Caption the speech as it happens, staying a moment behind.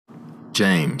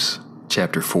James,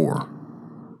 chapter 4.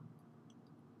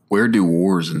 Where do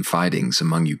wars and fightings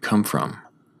among you come from?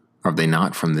 Are they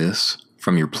not from this,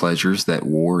 from your pleasures that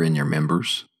war in your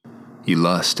members? You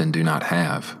lust and do not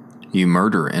have. You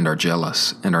murder and are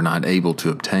jealous and are not able to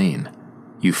obtain.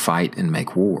 You fight and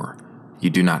make war. You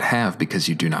do not have because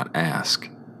you do not ask.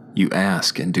 You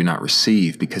ask and do not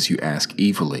receive because you ask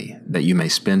evilly, that you may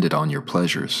spend it on your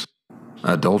pleasures.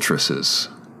 Adulteresses,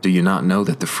 do you not know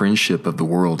that the friendship of the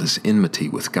world is enmity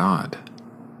with God?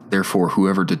 Therefore,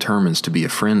 whoever determines to be a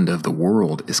friend of the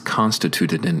world is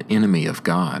constituted an enemy of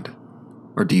God.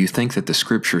 Or do you think that the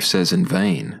Scripture says in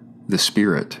vain, the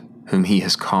Spirit, whom He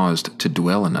has caused to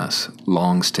dwell in us,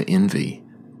 longs to envy?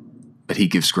 But He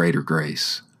gives greater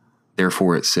grace.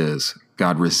 Therefore it says,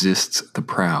 God resists the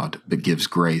proud, but gives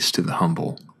grace to the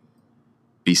humble.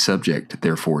 Be subject,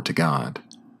 therefore, to God,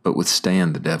 but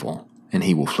withstand the devil, and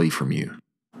he will flee from you.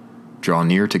 Draw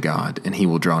near to God, and He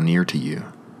will draw near to you.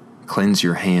 Cleanse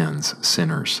your hands,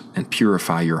 sinners, and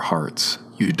purify your hearts,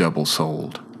 you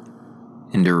double-souled.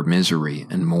 Endure misery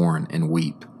and mourn and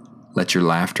weep. Let your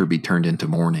laughter be turned into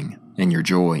mourning, and your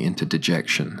joy into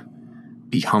dejection.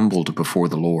 Be humbled before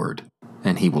the Lord,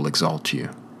 and He will exalt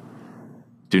you.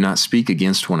 Do not speak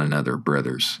against one another,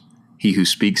 brothers. He who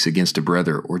speaks against a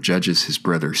brother or judges his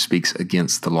brother speaks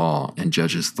against the law and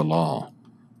judges the law.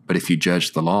 But if you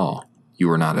judge the law, you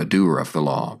are not a doer of the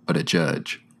law, but a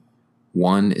judge.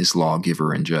 One is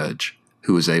lawgiver and judge,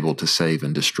 who is able to save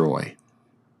and destroy.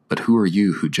 But who are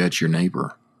you who judge your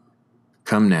neighbor?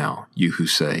 Come now, you who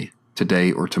say,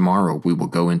 today or tomorrow we will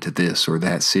go into this or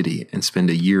that city and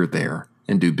spend a year there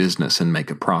and do business and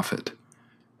make a profit.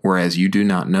 Whereas you do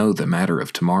not know the matter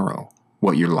of tomorrow,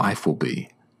 what your life will be.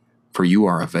 For you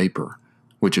are a vapor,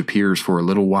 which appears for a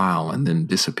little while and then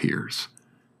disappears.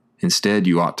 Instead,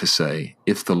 you ought to say,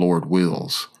 if the Lord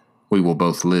wills, we will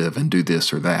both live and do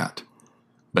this or that.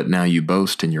 But now you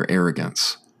boast in your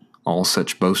arrogance. All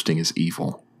such boasting is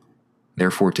evil.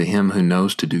 Therefore, to him who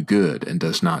knows to do good and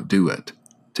does not do it,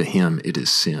 to him it is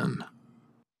sin.